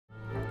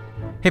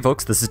Hey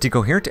folks, this is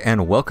Decoherent,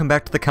 and welcome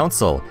back to the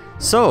Council.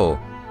 So,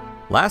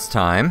 last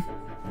time...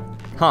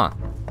 kind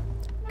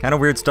of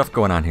weird stuff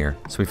going on here.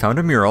 So we found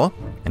a mural,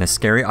 and a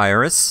scary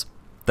iris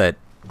that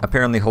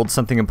apparently holds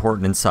something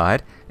important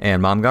inside,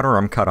 and Mom got her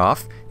arm cut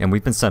off, and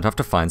we've been sent off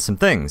to find some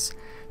things.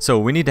 So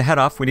we need to head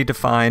off, we need to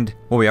find...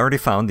 Well, we already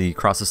found the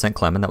Cross of St.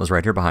 Clement, that was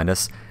right here behind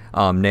us.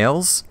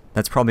 Nails,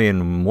 that's probably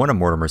in one of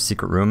Mortimer's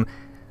secret room.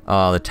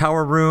 The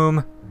tower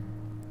room,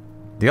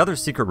 the other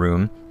secret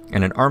room,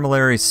 and an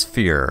armillary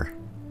sphere.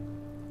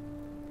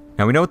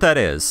 Now we know what that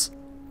is,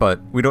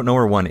 but we don't know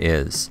where one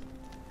is.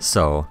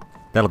 So,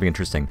 that'll be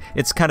interesting.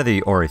 It's kind of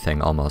the Ori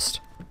thing, almost.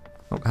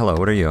 Oh, hello,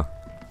 what are you?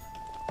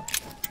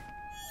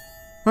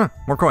 Huh,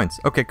 more coins.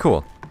 Okay,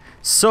 cool.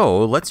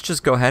 So, let's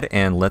just go ahead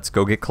and let's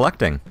go get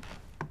collecting.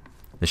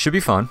 This should be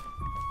fun.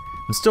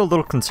 I'm still a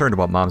little concerned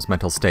about Mom's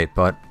mental state,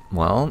 but,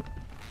 well,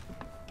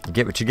 you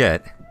get what you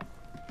get.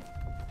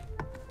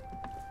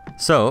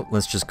 So,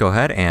 let's just go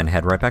ahead and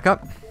head right back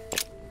up.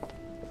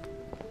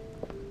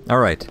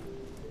 Alright.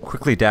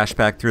 Quickly dash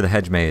back through the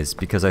hedge maze,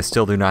 because I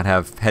still do not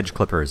have hedge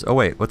clippers. Oh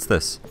wait, what's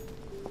this?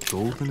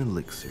 Golden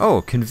elixir.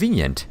 Oh,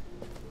 convenient.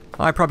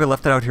 I probably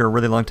left it out here a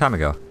really long time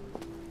ago.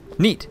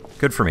 Neat.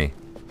 Good for me.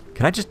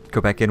 Can I just go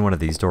back in one of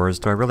these doors?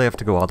 Do I really have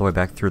to go all the way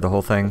back through the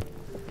whole thing?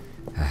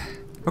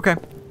 Okay.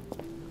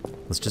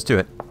 Let's just do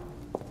it.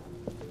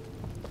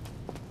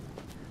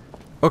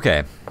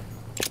 Okay.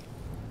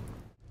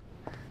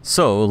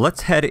 So,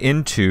 let's head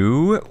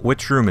into...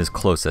 Which room is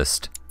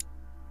closest?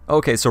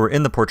 Okay, so we're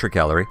in the portrait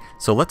gallery.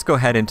 So let's go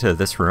head into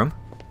this room.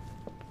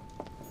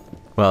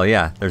 Well,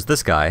 yeah, there's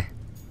this guy.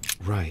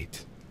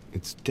 Right.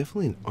 It's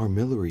definitely an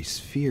armillary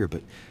sphere,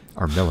 but...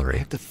 Armillary? I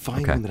have to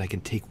find one that I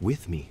can take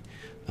with me.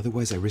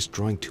 Otherwise, I risk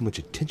drawing too much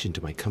attention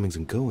to my comings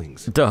and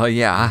goings. Duh,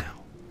 yeah.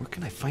 Now, where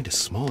can I find a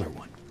smaller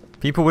one?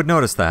 People would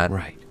notice that.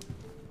 Right.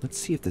 Let's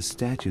see if the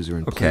statues are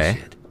in place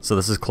yet. So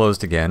this is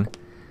closed again.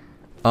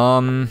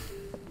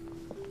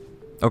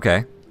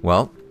 Okay,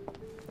 well,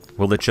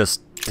 will it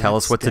just tell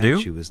us what to do?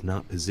 That statue is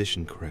not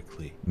positioned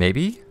correctly.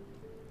 Maybe?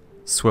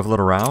 Swivel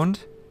it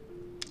around?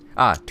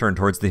 Ah, turn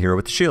towards the hero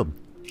with the shield.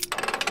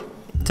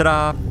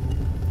 Ta-da!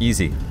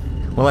 Easy.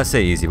 Well, I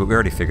say easy, but we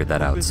already figured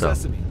that out, so...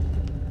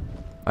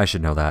 I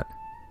should know that.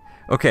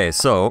 Okay,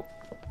 so...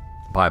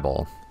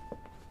 Bible.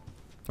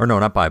 Or no,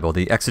 not Bible,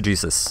 the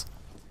Exegesis.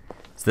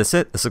 Is this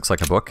it? This looks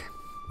like a book.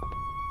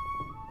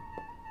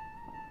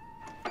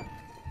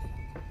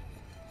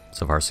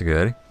 So far, so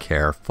good.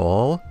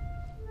 Careful.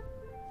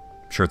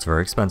 I'm sure it's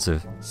very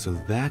expensive. So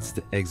that's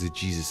the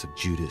Exegesis of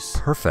Judas.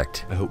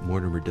 Perfect. I hope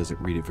Mortimer doesn't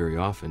read it very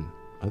often.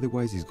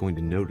 Otherwise, he's going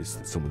to notice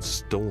that someone's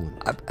stolen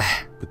it.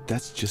 But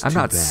that's just too bad.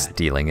 I'm not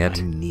stealing it.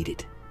 I need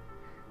it.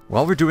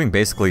 All we're doing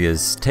basically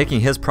is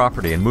taking his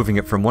property and moving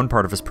it from one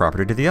part of his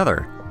property to the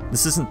other.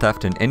 This isn't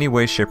theft in any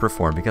way, shape, or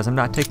form because I'm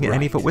not taking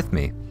any of it with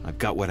me. I've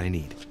got what I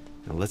need.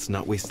 Now let's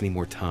not waste any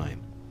more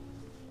time.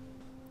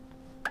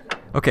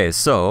 Okay,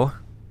 so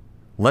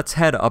let's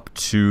head up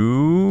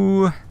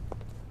to...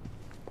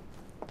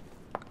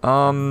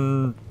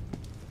 well,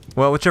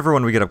 whichever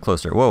one we get up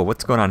closer. Whoa,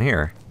 what's going on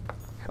here?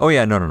 Oh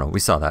yeah, no, we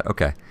saw that.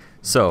 Okay,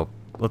 so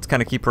let's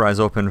kind of keep our eyes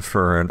open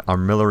for an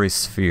armillary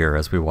sphere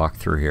as we walk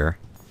through here.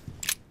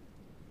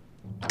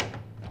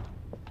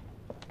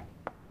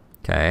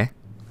 Okay.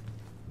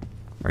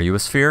 Are you a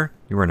sphere?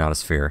 You are not a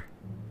sphere.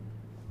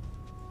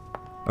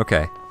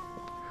 Okay.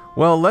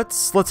 Well,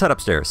 let's head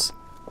upstairs.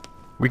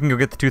 We can go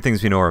get the two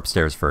things we know are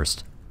upstairs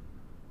first.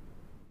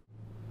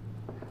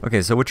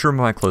 Okay, so which room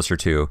am I closer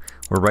to?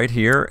 We're right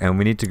here, and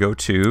we need to go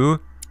to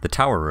the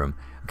tower room.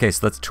 Okay,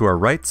 so that's to our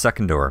right,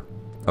 second door.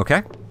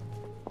 Okay?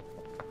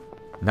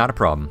 Not a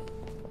problem.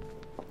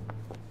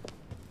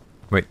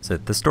 Wait, is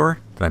it this door?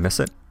 Did I miss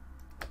it?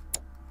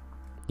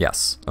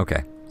 Yes.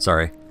 Okay.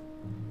 Sorry.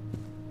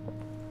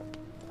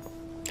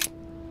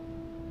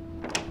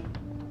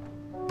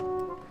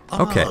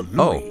 Okay.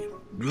 Louis,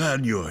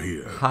 glad you're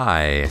here.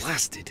 Hi.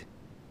 Blasted.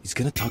 He's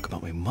gonna talk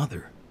about my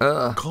mother.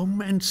 Come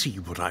and see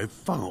what I've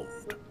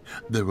found.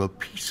 There are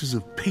pieces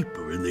of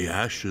paper in the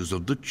ashes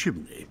of the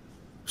chimney.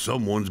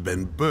 Someone's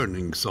been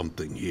burning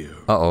something here.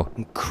 Uh-oh.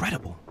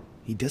 Incredible.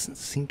 He doesn't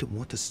seem to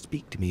want to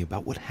speak to me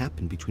about what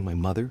happened between my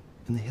mother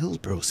and the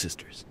Hillsborough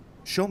sisters.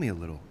 Show me a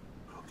little.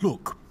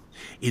 Look,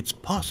 it's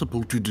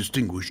possible to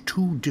distinguish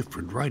two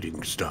different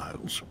writing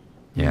styles.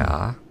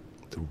 Yeah.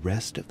 The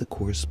rest of the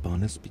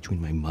correspondence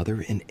between my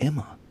mother and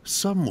Emma.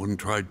 Someone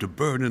tried to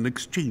burn an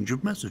exchange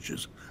of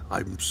messages.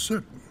 I'm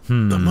certain.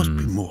 There must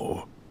be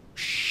more.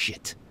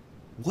 Shit.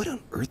 What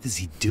on earth is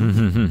he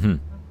doing?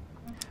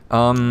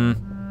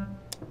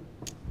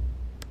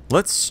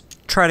 Let's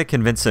try to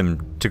convince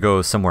him to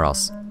go somewhere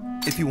else.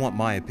 If you want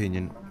my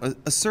opinion,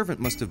 a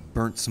servant must have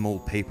burnt some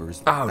old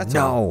papers. Oh, That's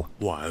no. all.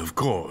 Why, of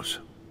course.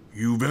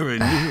 You very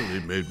nearly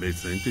made me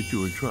think that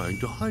you were trying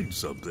to hide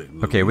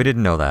something. Okay, we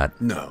didn't know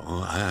that. No,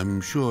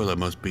 I'm sure there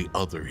must be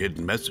other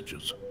hidden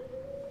messages.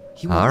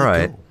 He won't All let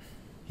right. go.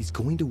 He's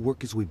going to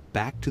work his way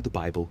back to the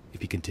Bible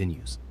if he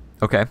continues.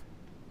 Okay.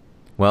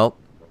 Well,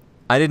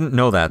 I didn't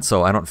know that,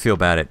 so I don't feel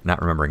bad at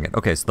not remembering it.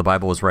 Okay, so the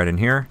Bible was right in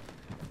here.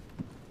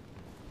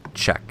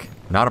 Check.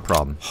 Not a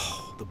problem.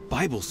 Oh, the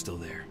Bible's still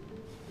there.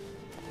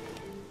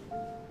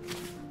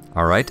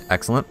 Alright,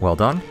 excellent. Well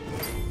done.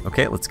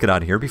 Okay, let's get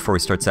out of here before he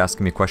starts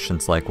asking me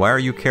questions like, why are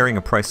you carrying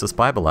a priceless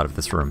Bible out of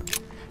this room?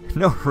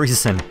 No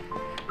reason.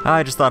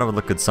 I just thought it would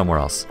look good somewhere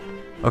else.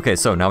 Okay,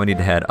 so now we need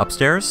to head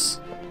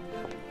upstairs.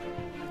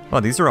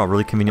 Oh, these are all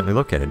really conveniently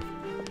located.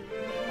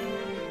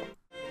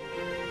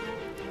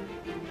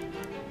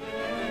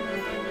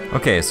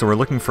 Okay, so we're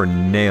looking for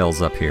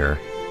nails up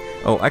here.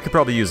 Oh, I could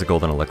probably use a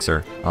golden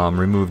elixir.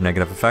 Remove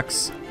negative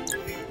effects.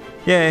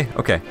 Yay,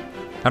 okay.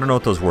 I don't know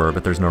what those were,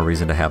 but there's no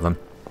reason to have them.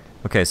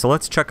 Okay, so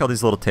let's check out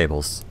these little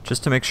tables,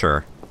 just to make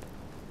sure.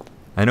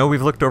 I know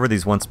we've looked over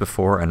these once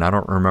before, and I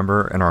don't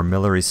remember an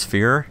armillary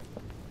sphere.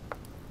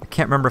 I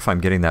can't remember if I'm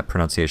getting that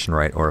pronunciation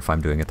right, or if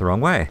I'm doing it the wrong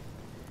way.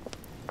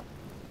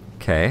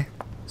 Okay,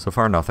 so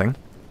far nothing.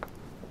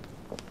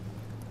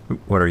 Ooh,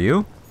 what are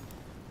you?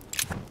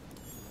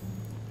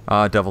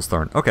 Devil's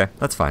Thorn. Okay,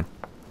 that's fine.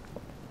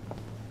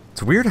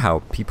 It's weird how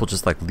people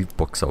just, like, leave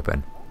books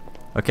open.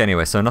 Okay,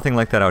 anyway, so nothing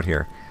like that out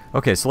here.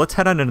 Okay, so let's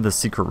head on into the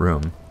secret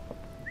room.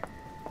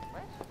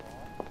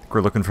 I think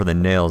we're looking for the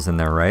nails in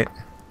there, right?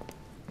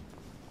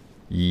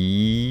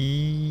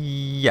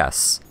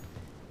 Yes.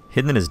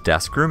 Hidden in his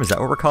desk room? Is that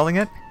what we're calling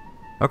it?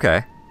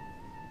 Okay.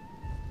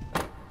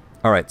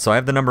 Alright, so I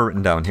have the number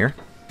written down here.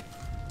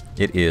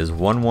 It is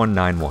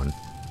 1191.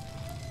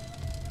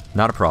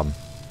 Not a problem.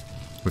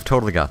 We've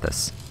totally got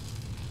this.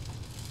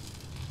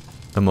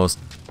 The most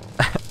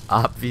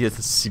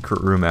obvious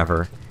secret room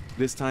ever.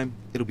 This time,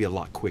 it'll be a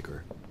lot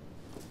quicker.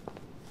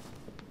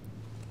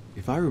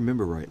 If I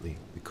remember rightly,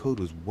 the code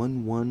was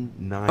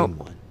 1191.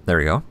 Oh, there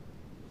we go.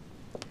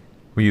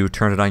 Will you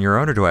turn it on your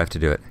own, or do I have to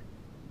do it?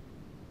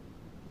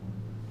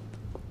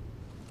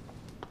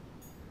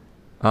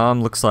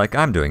 Looks like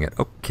I'm doing it.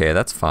 Okay,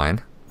 that's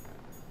fine.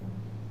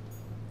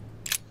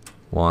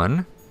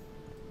 1,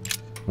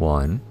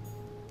 1,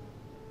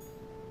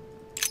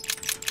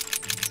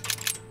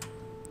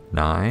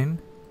 9,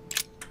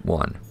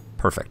 1.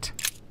 Perfect.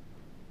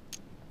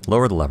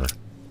 Lower the lever.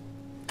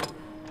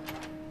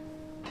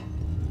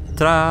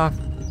 Ta-da!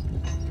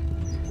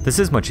 This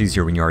is much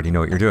easier when you already know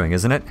what you're doing,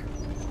 isn't it?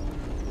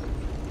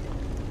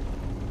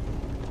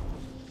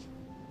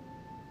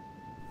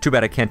 Too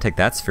bad I can't take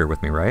that sphere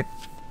with me, right?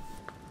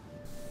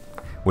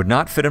 Would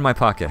not fit in my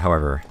pocket,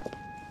 however.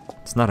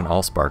 It's not an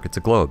allspark, it's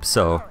a globe,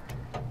 so...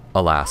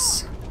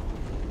 alas.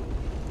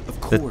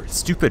 Of course. The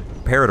stupid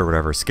parrot or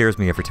whatever scares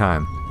me every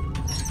time.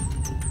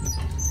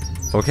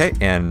 Okay,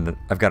 and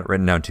I've got it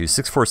written down to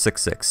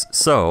 6466.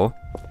 So...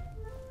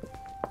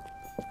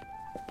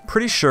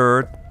 pretty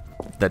sure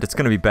that it's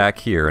going to be back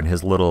here in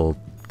his little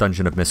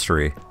dungeon of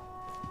mystery.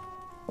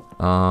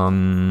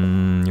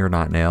 You're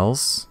not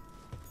nails.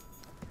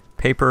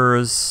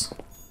 Papers.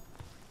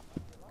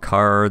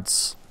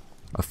 Cards.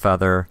 A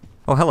feather.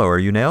 Oh, hello, are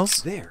you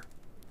nails? There.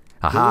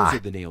 Aha! Those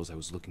are the nails I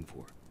was looking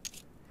for.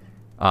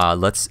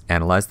 Let's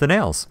analyze the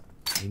nails.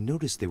 I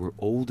noticed they were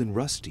old and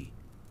rusty,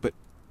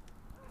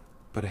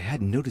 but I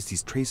hadn't noticed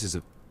these traces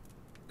of...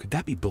 Could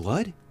that be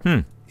blood?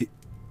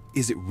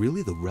 Is it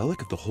really the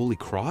relic of the Holy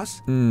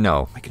Cross?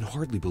 No. I can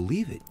hardly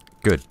believe it.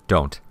 Good,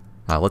 don't.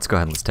 Let's go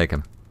ahead and let's take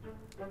him.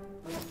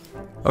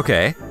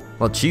 Okay.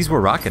 Well, geez,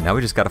 we're rocking. Now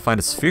we just gotta find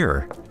a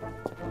sphere.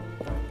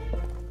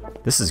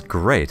 This is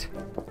great.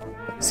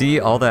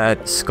 See, all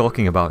that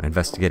skulking about and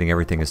investigating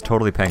everything is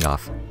totally paying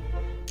off.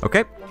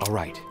 Okay. All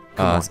right.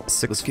 Come on.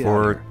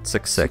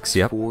 6466,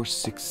 yep.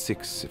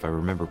 6466, if I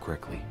remember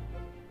correctly.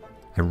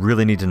 I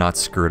really need to not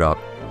screw it up.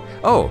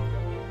 Oh!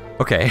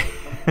 Okay.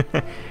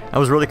 I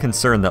was really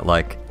concerned that,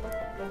 like,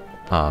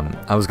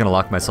 I was gonna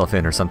lock myself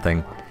in or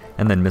something,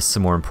 and then miss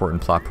some more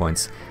important plot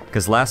points.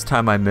 Because last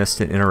time I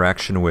missed an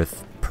interaction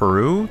with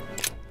Peru,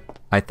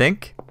 I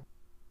think?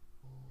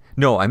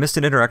 No, I missed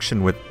an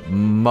interaction with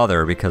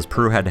Mother because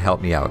Peru had to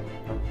help me out.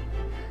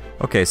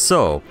 Okay,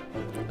 so,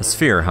 a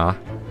sphere, huh?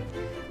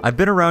 I've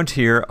been around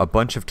here a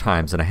bunch of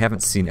times and I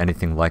haven't seen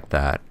anything like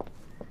that.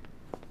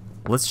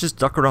 Let's just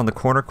duck around the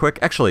corner quick.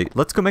 Actually,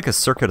 let's go make a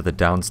circuit of the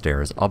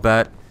downstairs. I'll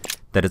bet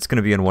that it's going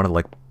to be in one of,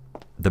 like,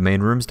 the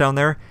main rooms down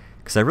there,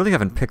 because I really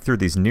haven't picked through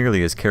these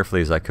nearly as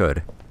carefully as I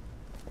could.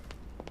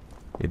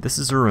 Okay, this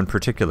is a room in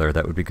particular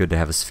that would be good to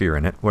have a sphere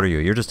in it. What are you?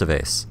 You're just a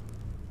vase.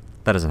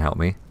 That doesn't help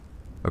me.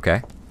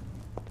 Okay.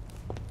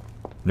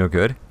 No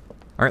good.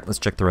 Alright, let's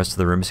check the rest of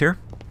the rooms here.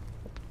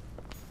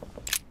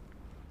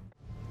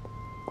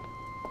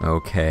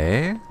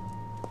 Okay.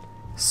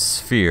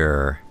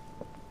 Sphere.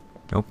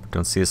 Nope,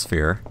 don't see a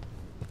sphere.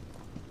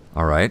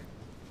 Alright.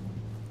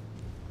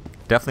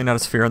 Definitely not a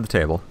sphere on the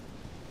table.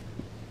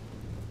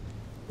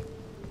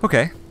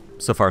 Okay,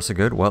 so far so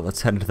good. Well,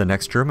 let's head into the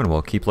next room and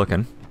we'll keep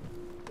looking.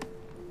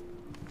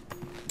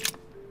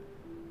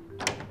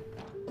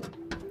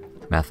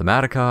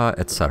 Mathematica,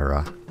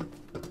 etc.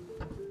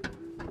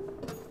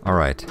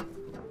 Alright.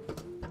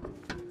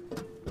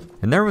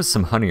 And there was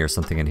some honey or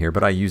something in here,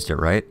 but I used it,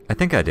 right? I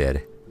think I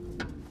did.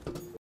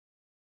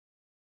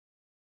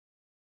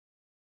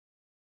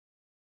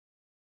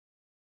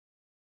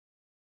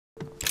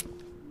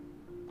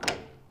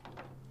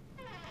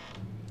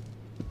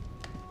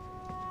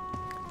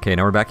 Okay,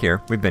 now we're back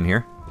here. We've been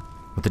here.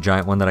 With the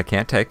giant one that I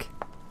can't take.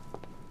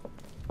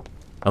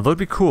 Although it'd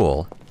be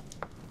cool.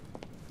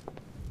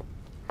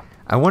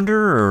 I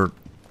wonder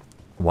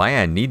why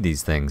I need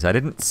these things. I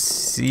didn't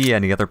see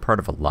any other part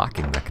of a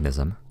locking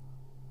mechanism.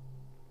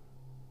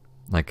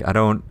 Like, I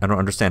don't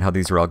understand how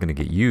these are all going to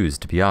get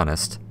used, to be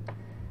honest.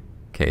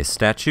 Okay,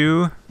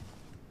 statue.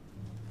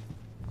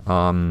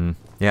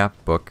 Yeah,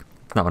 book.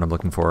 It's not what I'm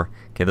looking for.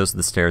 Okay, those are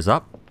the stairs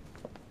up.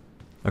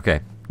 Okay,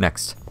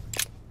 next.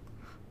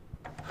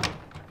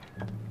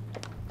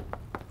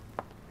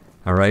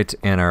 Alright,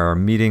 and our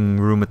meeting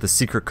room at the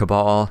Secret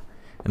Cabal.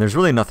 And there's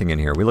really nothing in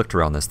here. We looked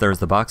around this. There's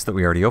the box that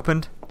we already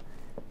opened.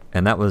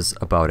 And that was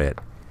about it.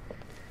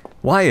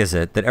 Why is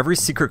it that every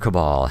Secret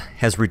Cabal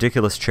has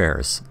ridiculous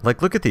chairs?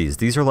 Like, look at these.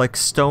 These are like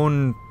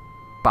stone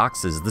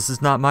boxes. This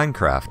is not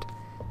Minecraft.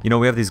 You know,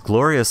 we have these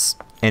glorious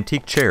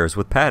antique chairs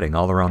with padding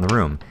all around the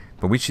room.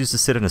 But we choose to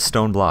sit in a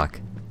stone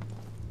block.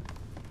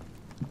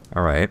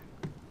 Alright.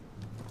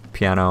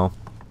 Piano.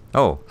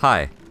 Oh,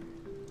 hi.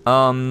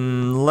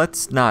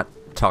 Let's not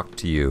talk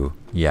to you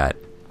yet.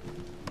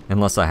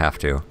 Unless I have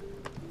to.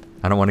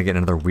 I don't want to get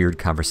another weird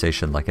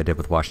conversation like I did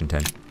with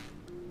Washington.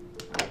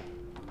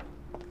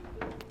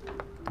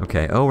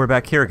 Okay, oh, we're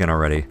back here again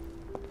already.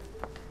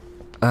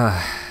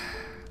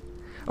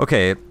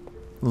 Okay,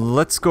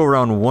 let's go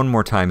around one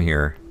more time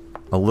here.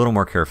 A little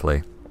more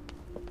carefully.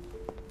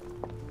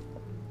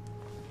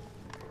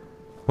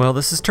 Well,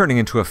 this is turning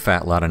into a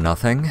fat lot of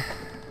nothing.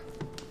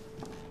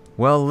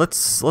 Well,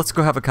 let's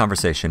go have a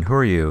conversation. Who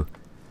are you?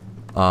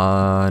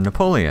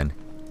 Napoleon.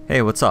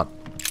 Hey, what's up?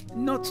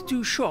 Not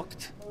too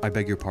shocked I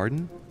beg your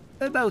pardon?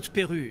 about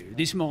Peru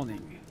this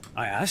morning.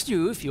 I asked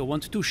you if you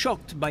weren't too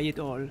shocked by it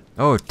all.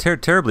 Oh,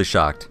 terribly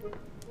shocked.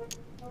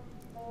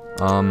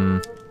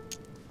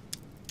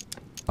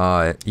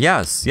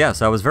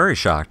 Yes, I was very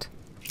shocked.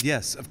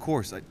 Yes, of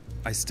course.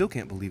 I still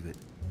can't believe it.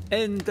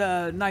 And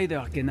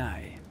neither can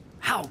I.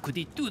 How could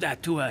he do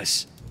that to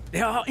us?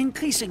 There are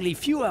increasingly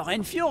fewer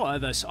and fewer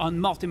of us on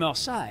Mortimer's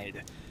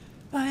side.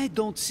 I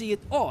don't see at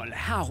all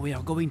how we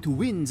are going to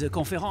win the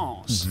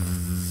conference.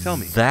 Tell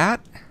me. That?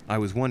 I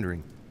was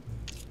wondering.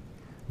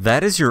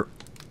 That is your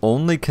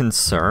only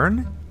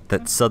concern?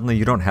 That suddenly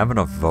you don't have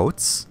enough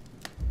votes?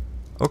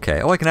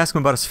 Okay, oh, I can ask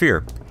him about a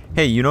sphere.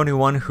 Hey, you know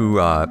anyone who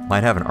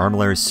might have an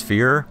armillary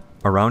sphere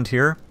around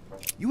here?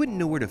 You wouldn't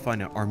know where to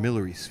find an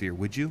armillary sphere,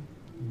 would you?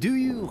 Do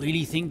you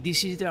really think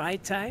this is the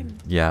right time?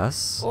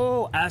 Yes.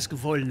 Oh, ask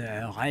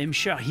Volner. I am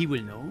sure he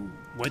will know.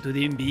 What with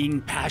him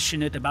being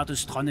passionate about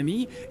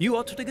astronomy, you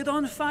ought to get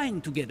on fine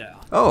together.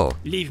 Oh.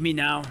 Leave me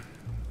now.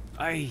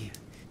 I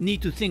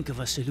need to think of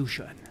a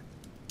solution.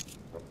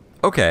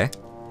 Okay.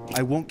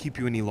 I won't keep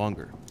you any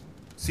longer.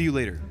 See you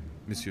later,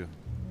 monsieur.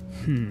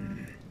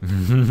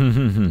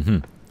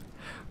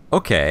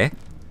 Okay.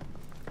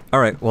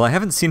 Alright, well I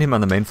haven't seen him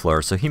on the main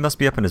floor, so he must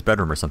be up in his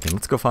bedroom or something.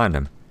 Let's go find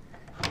him.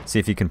 See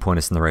if he can point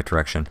us in the right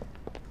direction.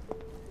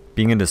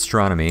 Being into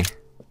astronomy,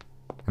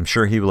 I'm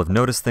sure he will have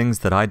noticed things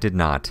that I did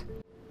not.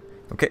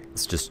 Okay,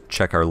 let's just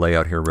check our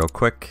layout here real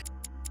quick.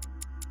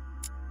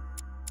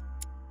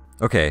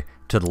 Okay,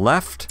 to the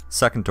left,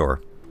 second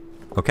door.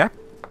 Okay.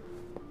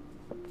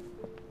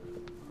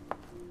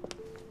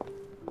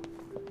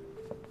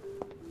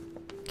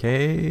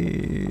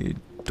 Okay,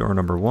 door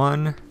number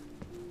 1.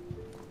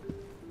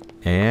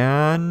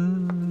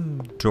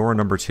 And door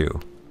number 2.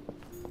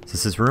 Is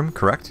this his room,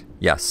 correct?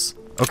 Yes.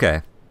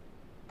 Okay.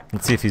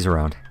 Let's see if he's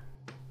around.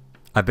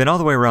 I've been all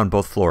the way around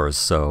both floors,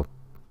 so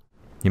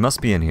he must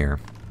be in here.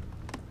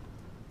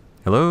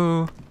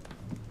 Hello?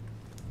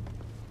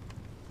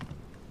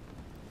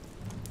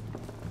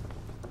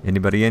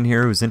 Anybody in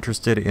here who's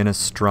interested in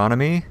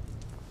astronomy?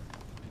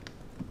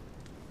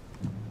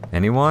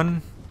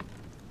 Anyone?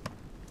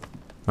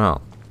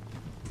 Oh.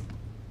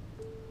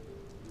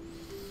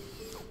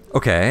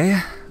 Okay.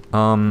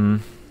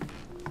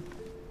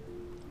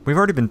 We've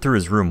already been through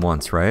his room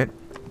once, right?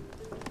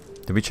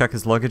 Did we check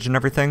his luggage and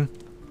everything?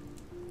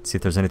 See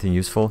if there's anything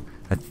useful.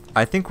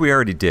 I think we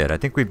already did. I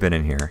think we've been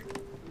in here.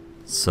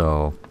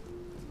 So...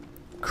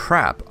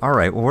 Crap.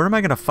 Alright, well, where am I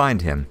gonna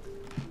find him?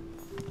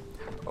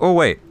 Oh,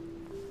 wait.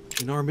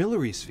 An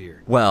armillary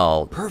sphere.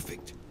 Well...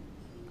 Perfect.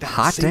 That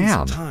Hot saves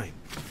damn. some time.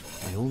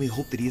 I only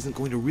hope that he isn't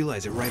going to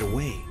realize it right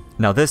away.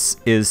 Now this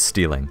is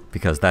stealing,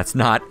 because that's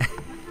not...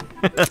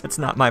 that's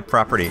not my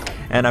property.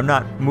 And I'm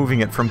not moving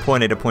it from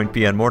point A to point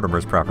B on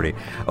Mortimer's property.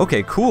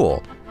 Okay,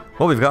 cool.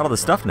 Well, we've got all the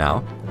stuff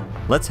now.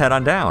 Let's head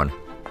on down.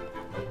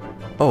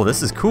 Oh,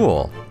 this is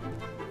cool.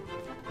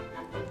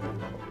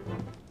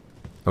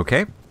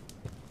 Okay.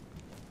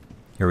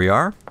 Here we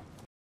are.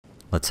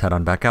 Let's head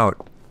on back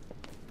out.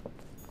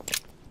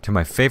 To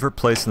my favorite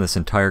place in this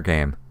entire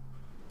game.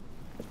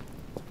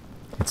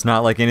 It's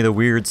not like any of the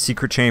weird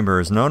secret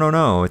chambers. No, no,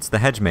 no. It's the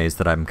hedge maze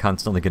that I'm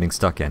constantly getting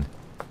stuck in.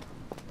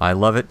 I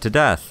love it to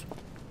death.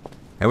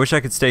 I wish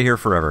I could stay here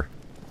forever.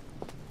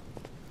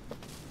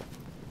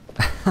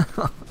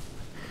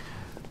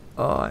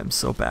 Oh, I'm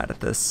so bad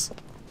at this.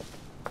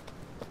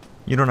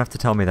 You don't have to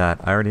tell me that.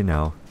 I already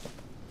know.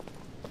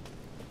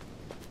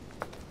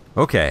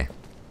 Okay.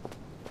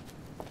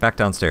 back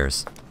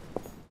downstairs.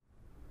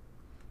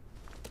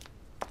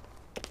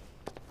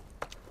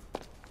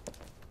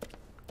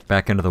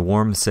 Back into the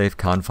warm, safe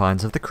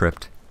confines of the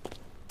crypt.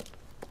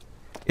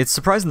 It's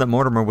surprising that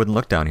Mortimer wouldn't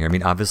look down here. I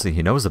mean, obviously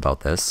he knows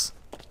about this.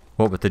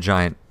 What with the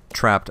giant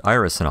trapped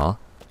iris and all.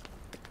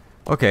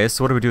 Okay,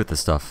 so what do we do with this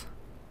stuff?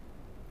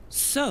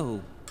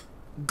 So,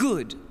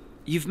 good.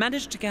 You've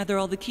managed to gather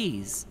all the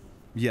keys.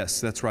 Yes,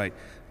 that's right.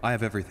 I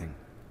have everything.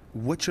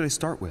 What should I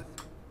start with?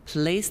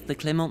 Place the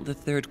Clement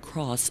III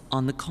cross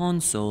on the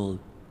console.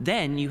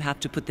 Then you have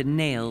to put the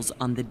nails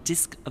on the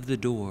disc of the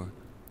door.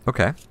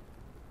 Okay.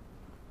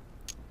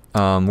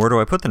 Where do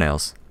I put the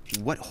nails?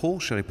 What hole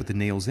should I put the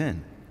nails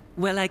in?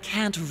 Well, I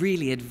can't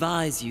really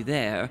advise you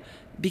there,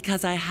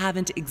 because I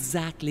haven't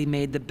exactly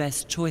made the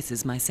best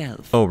choices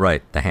myself. Oh,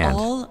 right, the hand.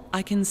 All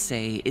I can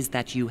say is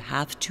that you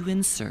have to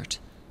insert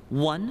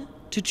 1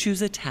 to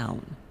choose a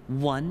town,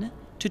 1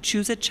 to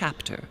choose a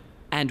chapter,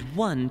 and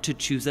 1 to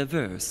choose a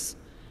verse.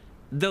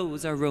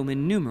 Those are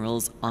Roman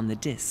numerals on the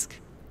disc.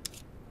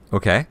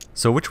 Okay,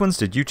 so which ones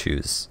did you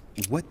choose?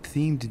 What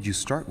theme did you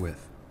start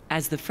with?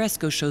 As the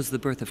fresco shows the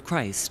birth of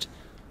Christ,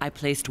 I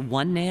placed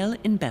 1 nail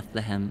in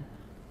Bethlehem,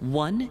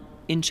 1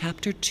 in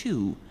chapter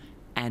 2,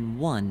 and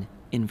 1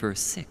 in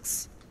verse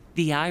 6.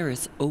 The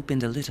iris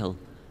opened a little.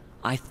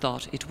 I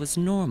thought it was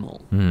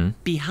normal.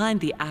 Behind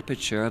the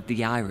aperture of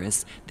the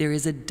iris, there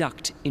is a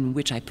duct in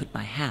which I put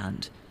my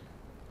hand.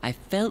 I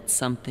felt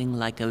something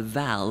like a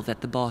valve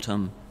at the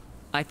bottom.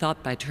 I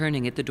thought by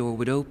turning it the door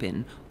would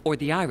open, or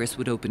the iris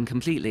would open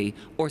completely,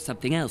 or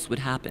something else would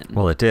happen.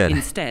 Well, it did.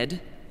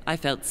 Instead, I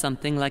felt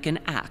something like an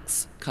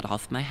axe cut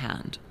off my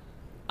hand.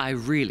 I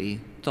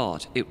really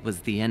thought it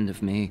was the end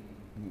of me.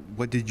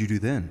 What did you do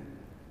then?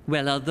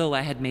 Well, although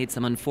I had made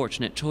some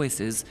unfortunate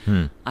choices,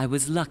 I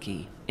was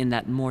lucky in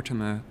that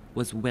Mortimer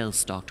was well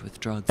stocked with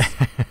drugs.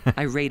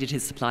 I raided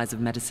his supplies of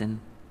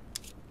medicine.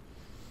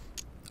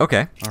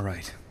 Okay. All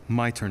right,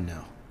 my turn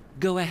now.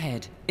 Go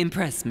ahead,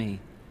 impress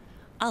me.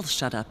 I'll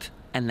shut up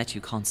and let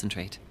you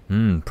concentrate.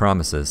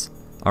 Promises.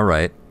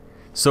 Alright.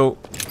 So,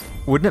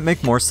 wouldn't it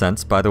make more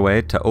sense, by the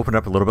way, to open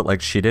up a little bit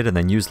like she did and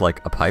then use,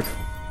 like, a pipe?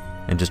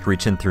 And just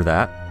reach in through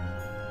that?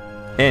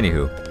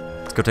 Anywho,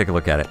 let's go take a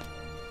look at it.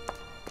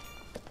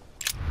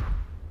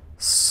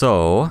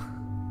 So...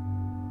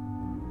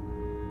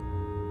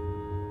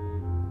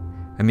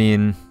 I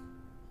mean...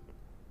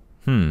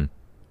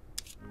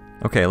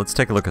 Okay, let's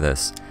take a look at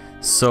this.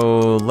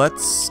 So,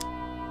 let's...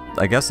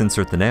 I guess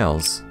insert the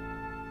nails.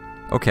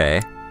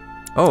 Okay.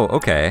 Oh,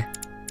 okay.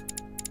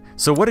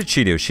 So what did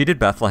she do? She did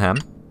Bethlehem.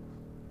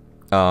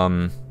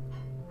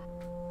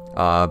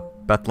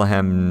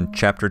 Bethlehem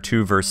chapter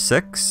 2 verse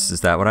 6.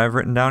 Is that what I've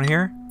written down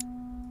here?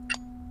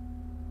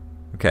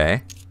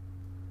 Okay.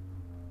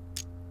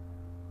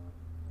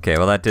 Okay,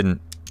 well that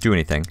didn't do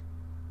anything.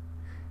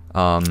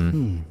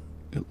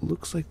 It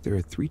looks like there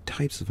are 3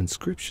 types of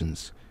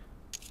inscriptions.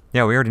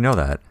 Yeah, we already know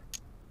that.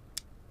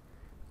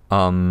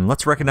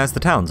 Let's recognize the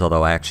towns,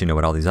 although I actually know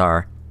what all these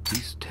are.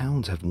 These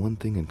towns have one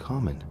thing in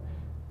common.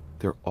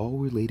 They're all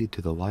related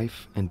to the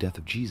life and death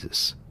of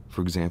Jesus.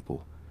 For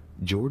example,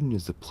 Jordan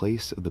is the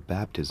place of the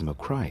baptism of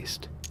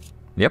Christ.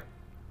 Yep.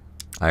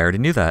 I already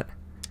knew that.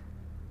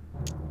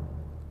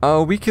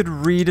 We could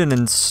read an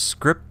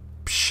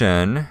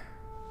inscription.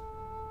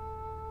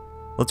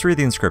 Let's read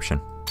the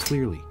inscription.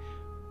 Clearly,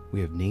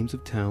 we have names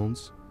of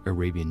towns,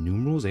 Arabian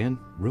numerals, and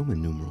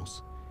Roman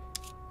numerals.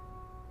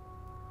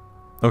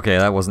 Okay,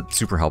 that wasn't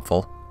super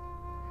helpful.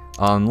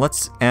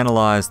 Let's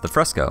analyze the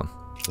fresco.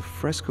 The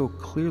fresco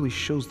clearly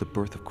shows the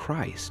birth of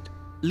Christ.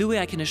 Louis,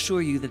 I can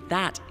assure you that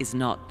that is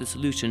not the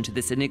solution to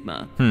this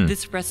enigma.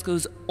 This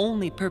fresco's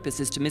only purpose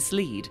is to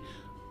mislead.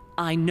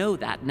 I know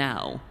that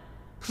now.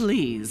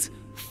 Please,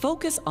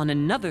 focus on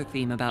another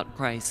theme about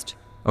Christ.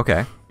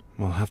 Okay.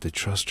 We'll have to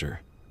trust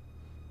her.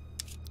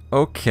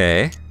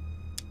 Okay.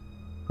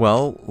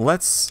 Well,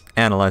 let's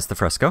analyze the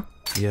fresco.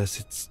 Yes,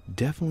 it's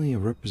definitely a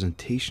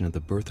representation of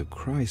the birth of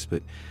Christ,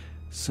 but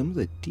some of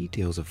the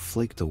details have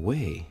flaked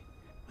away.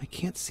 I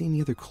can't see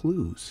any other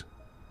clues.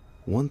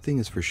 One thing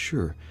is for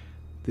sure,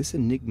 this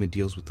enigma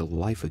deals with the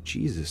life of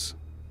Jesus,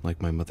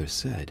 like my mother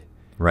said.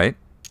 Right.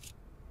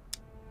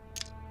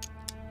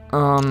 Do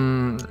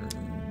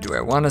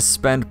I want to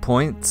spend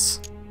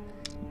points?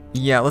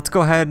 Yeah, let's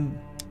go ahead.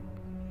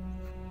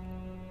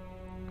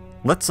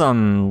 Let's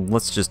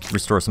just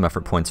restore some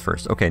effort points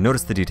first. Okay,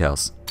 notice the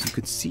details. You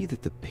could see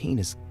that the paint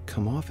has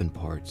come off in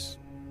parts.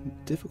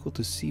 Difficult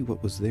to see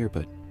what was there,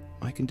 but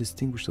I can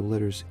distinguish the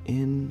letters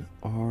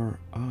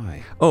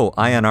N-R-I. Oh,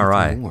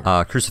 I-N-R-I. Nothing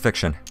more.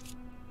 Crucifixion.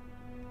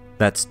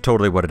 That's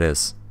totally what it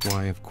is.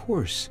 Why, of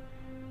course.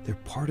 They're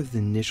part of the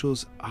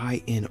initials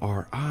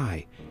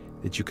I-N-R-I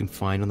that you can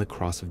find on the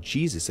cross of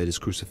Jesus at his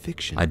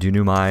crucifixion. I do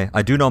know my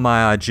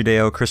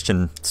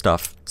Judeo-Christian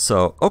stuff.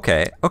 So,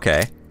 okay.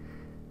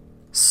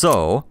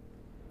 So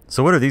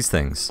what are these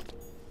things?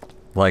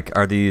 Like,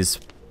 are these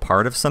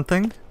part of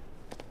something?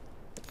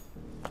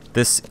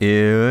 This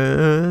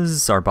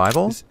is our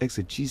Bible? This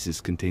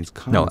exegesis contains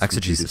comments from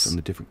exegesis. Jesus on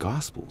the different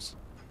Gospels.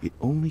 It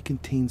only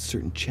contains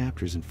certain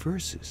chapters and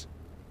verses.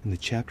 and the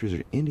chapters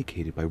are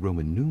indicated by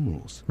Roman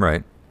numerals.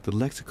 Right. The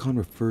lexicon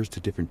refers to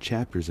different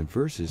chapters and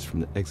verses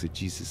from the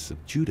exegesis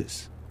of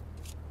Judas.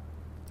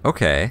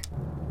 Okay.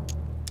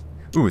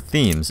 Ooh,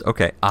 themes.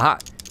 Okay. Aha!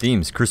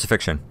 Themes.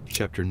 Crucifixion.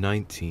 Chapter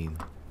 19,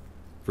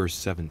 verse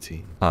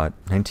 17.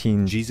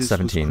 1917. Jesus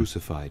was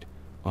crucified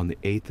on the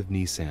 8th of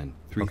Nisan,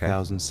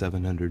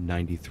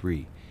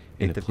 3793,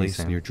 in a 8th of place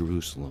Nisan. near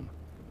Jerusalem.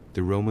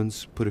 The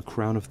Romans put a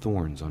crown of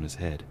thorns on his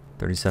head.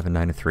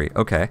 3793.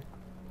 Okay.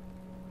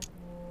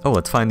 Oh,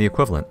 let's find the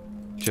equivalent.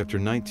 Chapter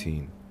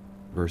 19,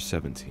 verse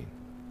 17.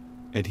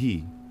 And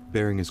he,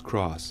 bearing his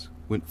cross,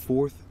 went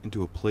forth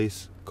into a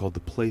place called the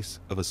place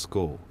of a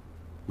skull,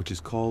 which is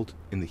called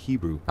in the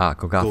Hebrew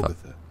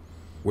Golgotha.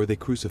 where they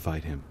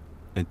crucified him,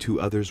 and 2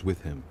 others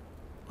with him,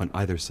 on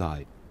either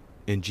side,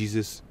 and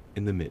Jesus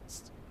in the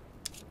midst.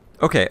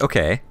 Okay,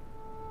 okay.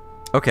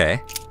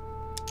 Okay.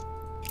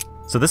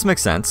 So this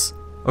makes sense.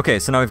 Okay,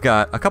 so now we've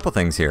got a couple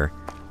things here.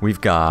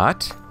 We've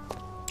got...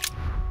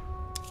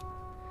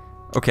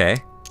 Okay.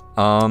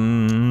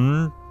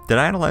 Did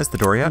I analyze the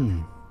door yet?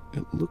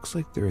 It looks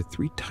like there are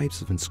 3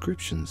 types of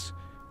inscriptions.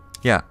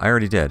 Yeah, I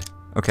already did.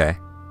 Okay.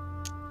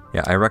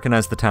 Yeah, I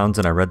recognized the towns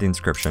and I read the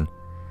inscription.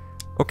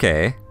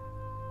 Okay.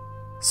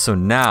 So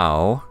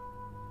now...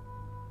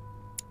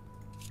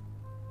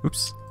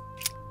 Oops.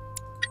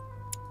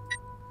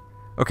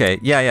 Okay,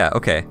 yeah,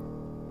 okay.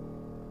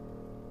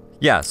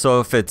 Yeah, so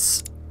if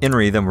it's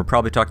Inri, then we're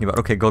probably talking about...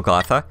 Okay,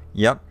 Golgotha.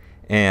 Yep.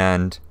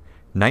 And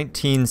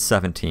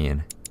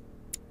 1917.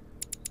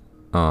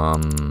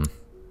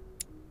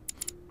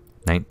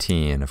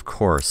 19, of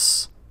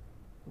course.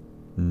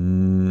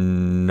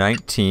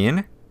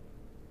 19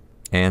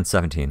 and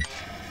 17.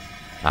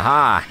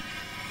 Aha!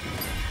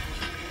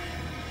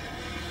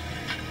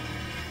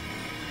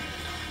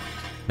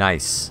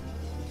 Nice.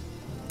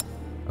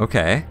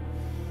 Okay.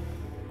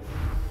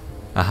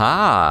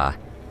 Aha!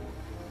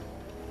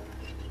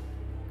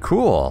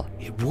 Cool.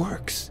 It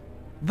works.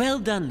 Well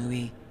done,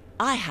 Louis.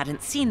 I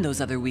hadn't seen those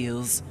other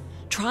wheels.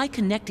 Try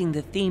connecting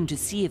the theme to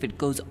see if it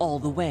goes all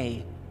the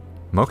way.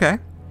 Okay.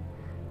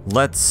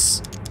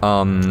 Let's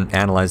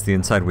analyze the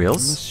inside There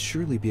wheels. must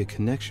surely be a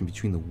connection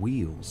between the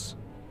wheels.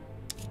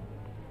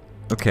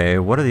 Okay,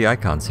 what are the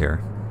icons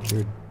here?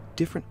 There are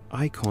different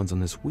icons on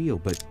this wheel,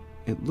 but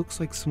it looks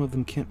like some of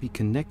them can't be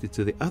connected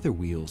to the other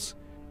wheels.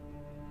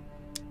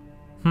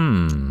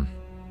 Should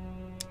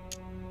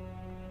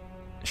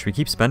we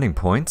keep spending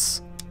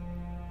points?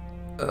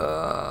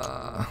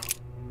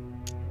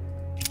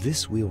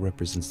 This wheel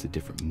represents the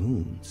different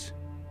moons.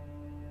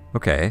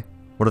 Okay.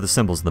 What are the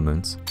symbols of the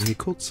moons? In the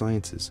occult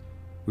sciences,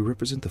 we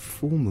represent the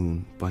full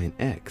moon by an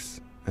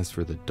X. As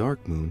for the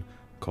dark moon,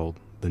 called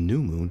the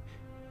new moon,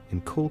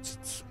 in cults,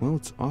 it's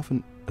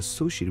often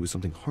associated with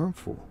something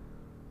harmful.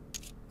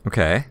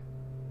 Okay.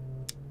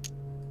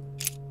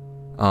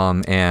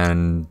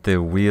 And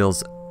the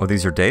wheels... Oh,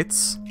 these are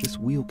dates? This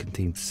wheel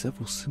contains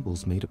several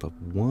symbols made up of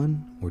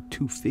 1 or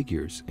 2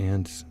 figures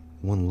and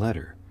 1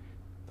 letter.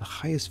 The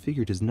highest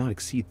figure does not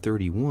exceed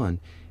 31,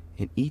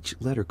 and each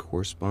letter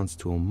corresponds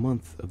to a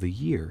month of the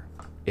year.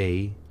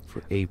 A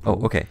for April.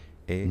 Oh, okay.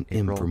 And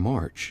M for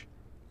March.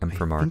 M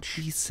for I March.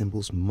 think these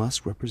symbols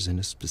must represent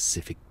a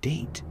specific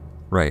date.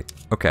 Right.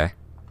 Okay.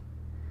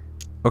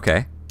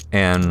 Okay.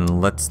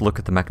 And let's look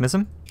at the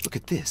mechanism. Look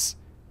at this.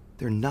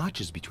 There are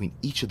notches between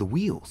each of the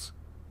wheels.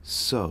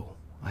 So,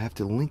 I have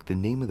to link the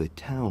name of the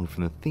town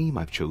from the theme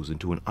I've chosen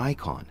to an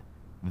icon,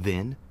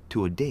 then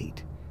to a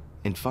date,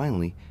 and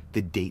finally,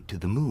 the date to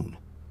the moon.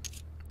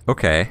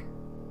 Okay.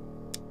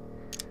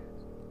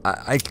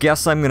 I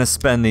guess I'm gonna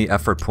spend the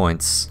effort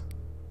points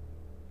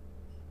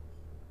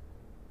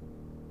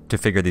to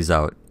figure these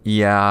out.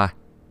 Yeah.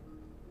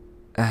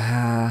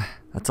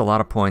 That's a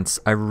lot of points.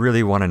 I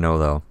really want to know,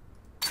 though.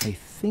 I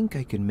think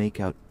I can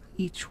make out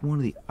each one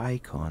of the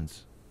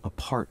icons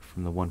apart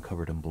from the one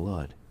covered in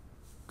blood.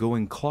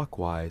 Going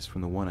clockwise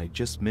from the one I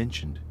just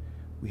mentioned,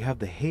 we have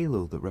the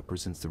halo that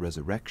represents the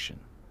resurrection.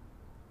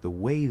 The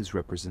waves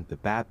represent the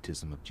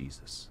baptism of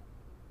Jesus.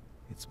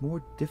 It's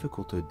more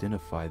difficult to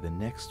identify the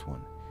next one.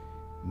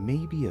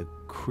 Maybe a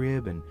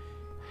crib, and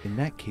in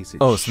that case, it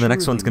Oh, so the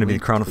next surely one's going to be the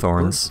linked crown to of the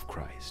birth thorns. of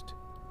Christ.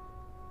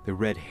 The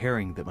red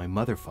herring that my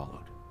mother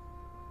followed.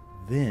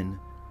 Then,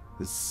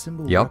 the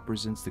symbol Yep.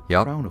 represents the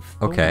Yep. crown of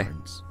Okay.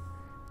 thorns.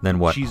 Then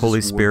what? Jesus Holy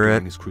wore Spirit,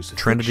 during his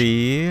crucifixion.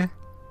 Trinity.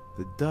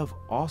 The dove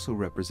also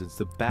represents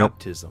the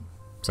baptism.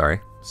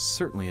 Sorry.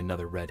 Certainly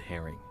another red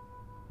herring.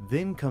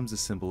 Then comes the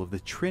symbol of the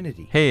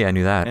Trinity. Hey, I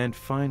knew that. And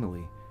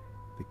finally,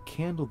 the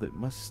candle that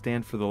must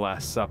stand for the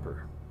Last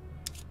Supper.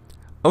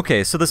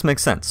 Okay, so this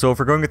makes sense. So if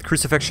we're going with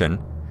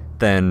crucifixion,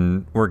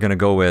 then we're gonna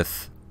go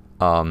with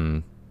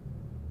the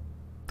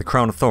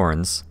crown of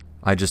thorns.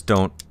 I just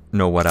don't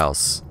know what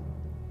else.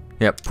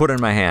 Yep, put it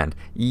in my hand.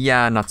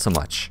 Yeah, not so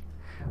much.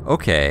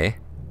 Okay.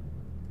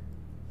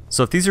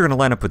 So if these are gonna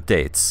line up with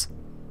dates.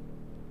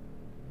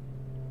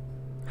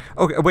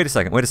 Okay, wait a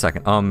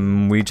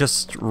second. We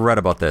just read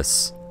about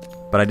this,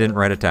 but I didn't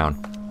write it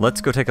down.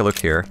 Let's go take a look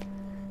here.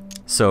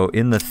 So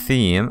in the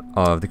theme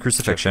of the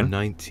crucifixion. Chapter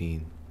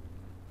 19,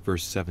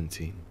 verse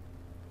 17.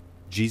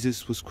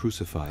 Jesus was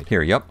crucified.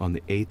 Here, yep. On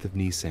the 8th of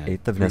Nisan.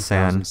 8th of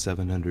Nisan.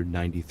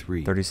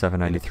 3793.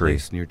 3793. In a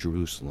place near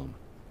Jerusalem.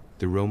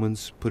 The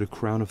Romans put a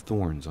crown of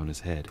thorns on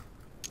his head.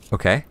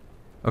 Okay.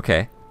 Okay.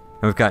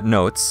 And we've got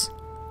notes.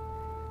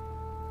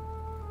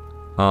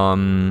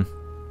 There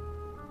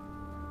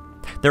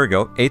we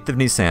go. 8th of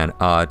Nisan.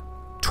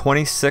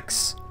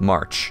 26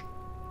 March.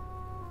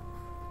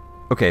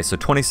 Okay, so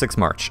 26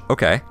 March.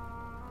 Okay.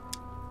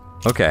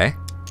 Okay.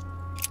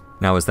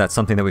 Now, is that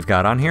something that we've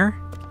got on here?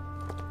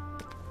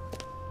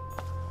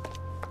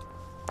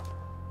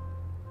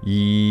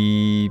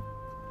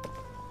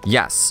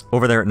 Yes,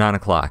 over there at 9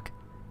 o'clock.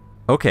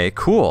 Okay,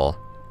 cool.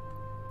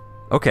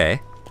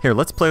 Okay, here,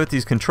 let's play with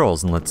these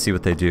controls and let's see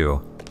what they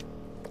do.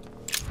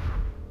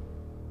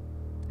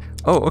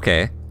 Oh,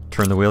 okay.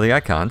 Turn the wheelie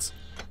icons.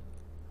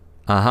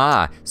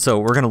 Aha, so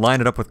we're gonna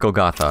line it up with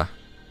Golgotha.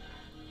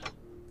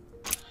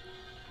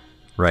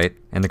 Right,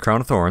 and the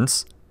Crown of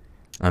Thorns.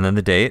 And then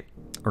the date,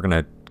 we're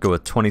gonna go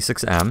with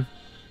 26M.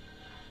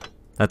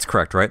 That's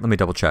correct, right? Let me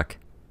double check.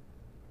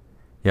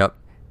 Yep,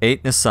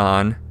 8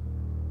 Nisan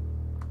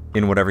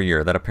in whatever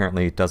year. That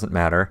apparently doesn't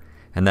matter.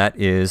 And that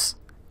is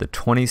the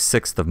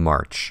 26th of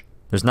March.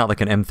 There's not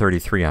like an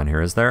M33 on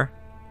here, is there?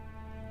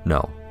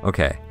 No.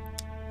 Okay.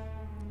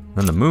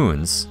 Then the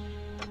moons.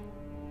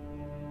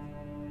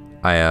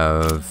 I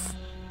have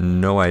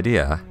no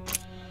idea.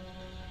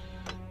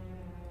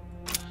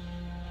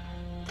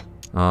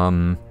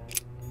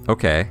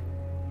 Okay.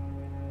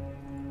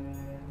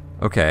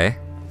 Okay.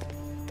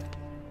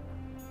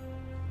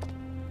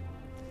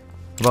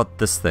 How about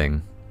this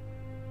thing?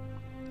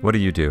 What do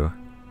you do?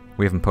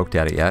 We haven't poked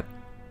at it yet.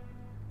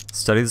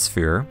 Study the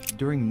sphere.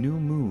 During new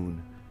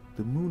moon,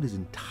 the moon is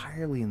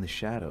entirely in the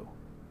shadow.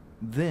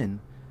 Then,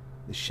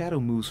 the shadow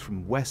moves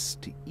from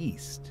west to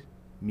east,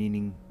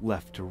 meaning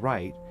left to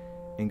right,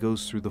 and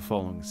goes through the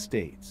following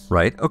states.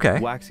 Right, okay.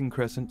 Waxing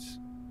crescents,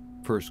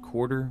 first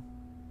quarter,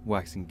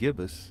 waxing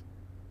gibbous,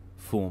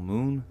 full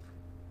moon,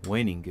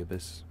 waning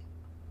gibbous,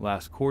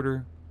 last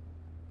quarter,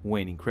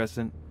 waning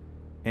crescent,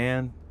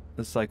 and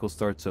the cycle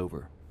starts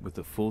over with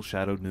the full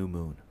shadowed new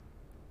moon.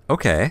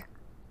 Okay.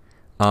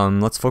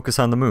 Let's focus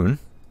on the moon.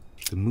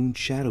 The moon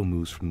shadow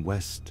moves from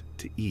west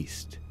to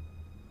east.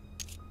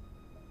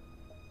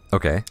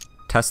 Okay.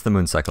 Test the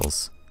moon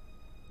cycles.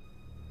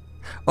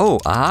 Oh,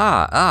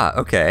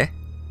 okay.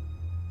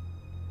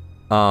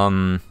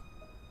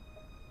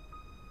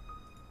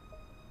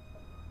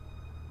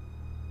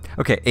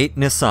 Okay, 8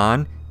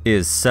 Nisan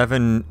is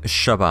 7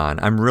 Shaban.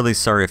 I'm really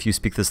sorry if you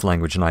speak this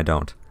language and I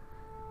don't.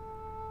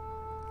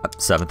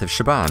 7th of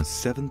Shaban.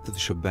 7th of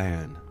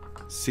Shaban,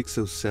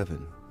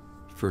 607,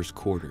 first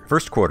quarter.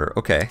 First quarter,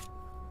 okay.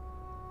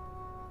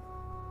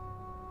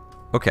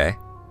 Okay.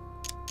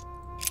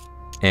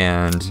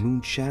 And... The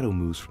moon shadow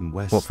moves from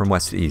west. Well, from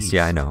west to east.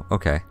 Yeah, I know.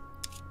 Okay.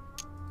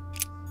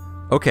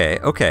 Okay,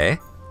 okay.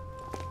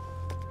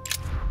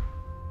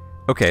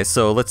 Okay,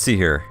 so let's see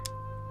here.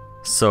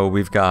 So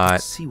we've got...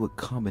 Let's see what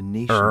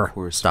combination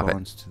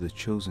corresponds to the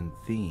chosen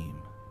theme.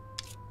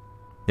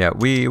 Yeah,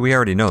 we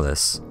already know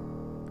this.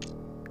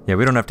 Yeah,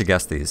 we don't have to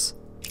guess these.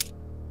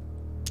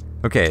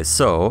 Okay,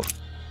 so...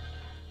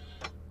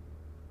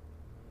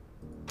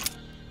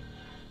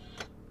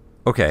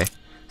 Okay,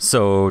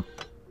 so...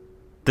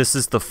 This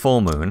is the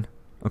full moon.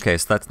 Okay,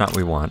 so that's not what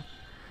we want.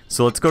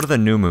 So let's go to the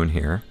new moon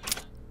here.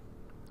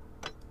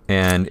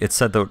 And it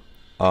said the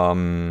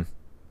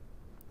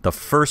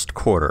first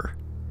quarter.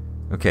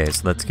 Okay,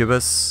 so let's give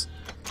us...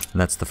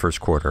 And that's the first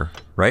quarter,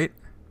 right?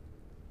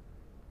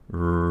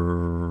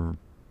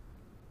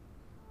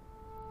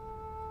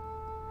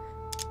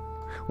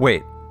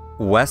 Wait,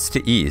 west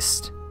to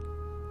east.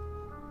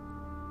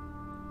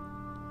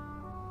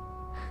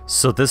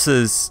 So this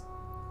is...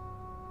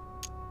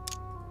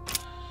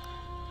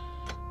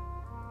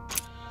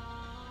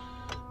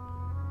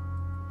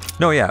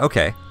 No, yeah,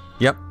 okay.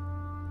 Yep.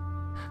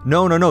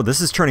 No,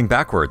 this is turning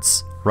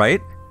backwards, right?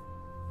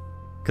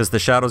 Because the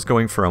shadow's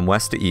going from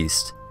west to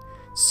east.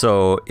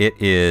 So it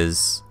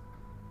is...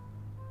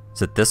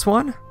 Is it this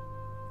one?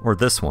 Or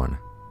this one?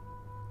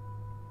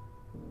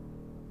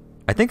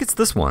 I think it's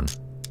this one.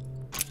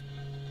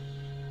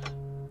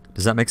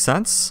 Does that make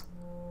sense?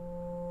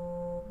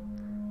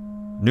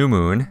 New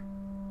moon.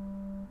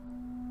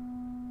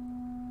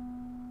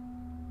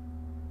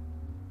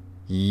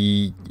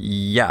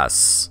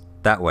 Yes.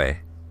 That way.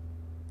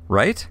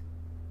 Right?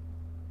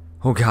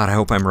 Oh god, I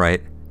hope I'm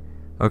right.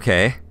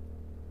 Okay.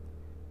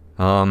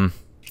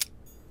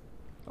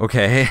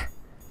 Okay.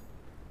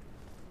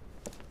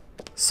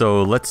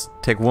 So let's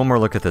take one more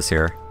look at this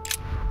here.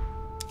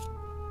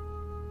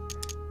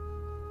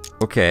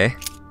 Okay.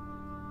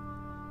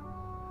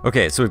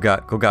 Okay, so we've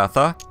got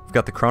Golgotha, we've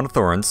got the Crown of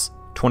Thorns,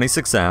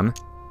 26M.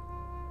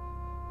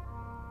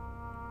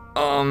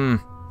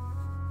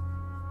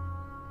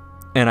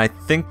 And I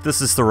think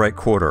this is the right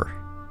quarter.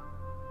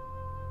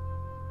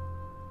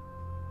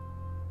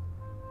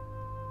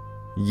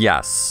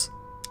 Yes.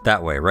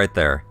 That way, right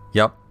there.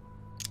 Yep.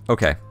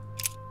 Okay.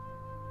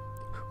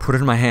 Put it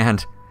in my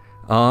hand.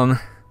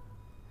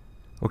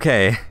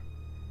 Okay.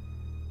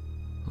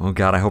 Oh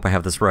god, I hope I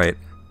have this right.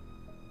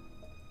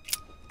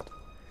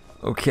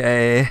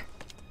 Okay.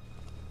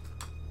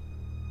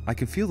 I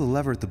can feel the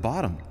lever at the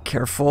bottom.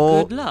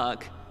 Careful. Good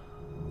luck.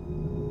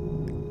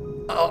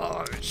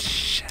 Oh,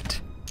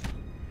 shit.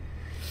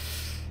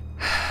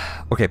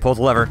 Okay, pull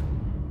the lever.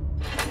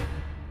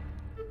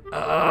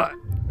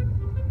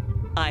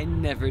 I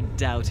never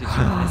doubted you,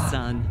 my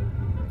son.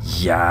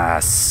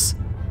 Yes.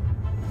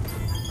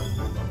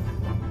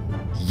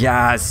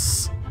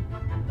 Yes.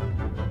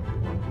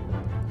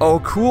 Oh,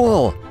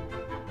 cool.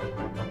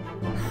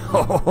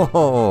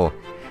 Oh,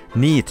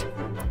 neat.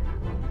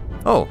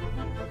 Oh.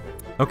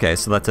 Okay,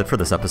 so that's it for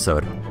this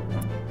episode.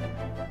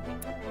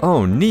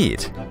 Oh,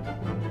 neat.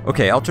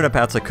 Okay, alternate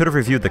paths. I could have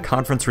reviewed the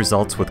conference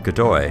results with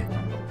Godoy.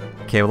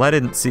 Okay, well I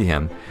didn't see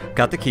him.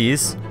 Got the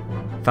keys.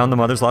 Found the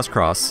Mother's Lost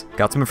Cross.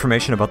 Got some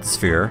information about the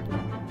sphere.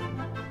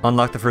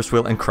 Unlocked the first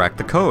wheel and cracked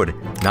the code.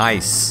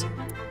 Nice.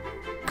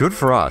 Good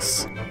for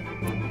us.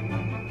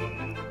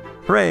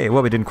 Hooray!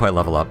 Well, we didn't quite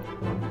level up.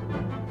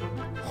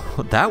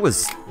 That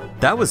was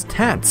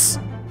tense.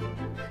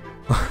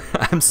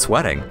 I'm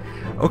sweating.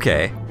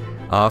 Okay.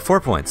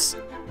 4 points.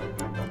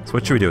 So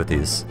what should we do with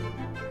these?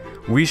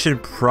 We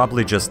should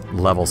probably just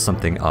level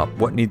something up.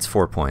 What needs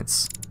 4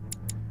 points?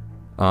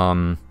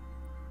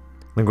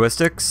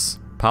 Linguistics?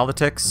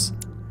 Politics?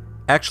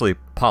 Actually,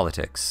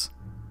 politics.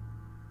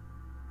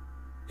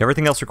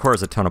 Everything else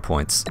requires a ton of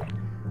points.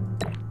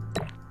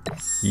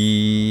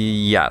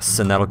 Yes,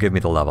 and that'll give me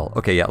the level.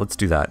 Okay, yeah, let's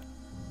do that.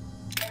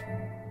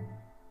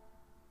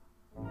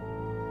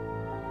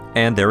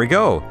 And there we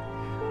go.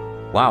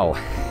 Wow.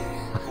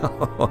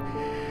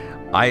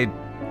 I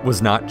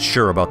was not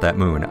sure about that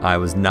moon. I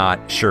was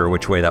not sure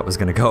which way that was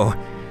going to go.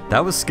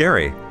 That was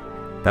scary.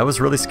 That was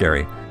really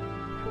scary.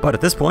 But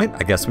at this point,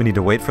 I guess we need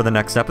to wait for the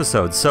next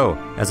episode. So,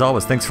 as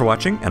always, thanks for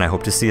watching, and I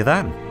hope to see you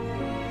then.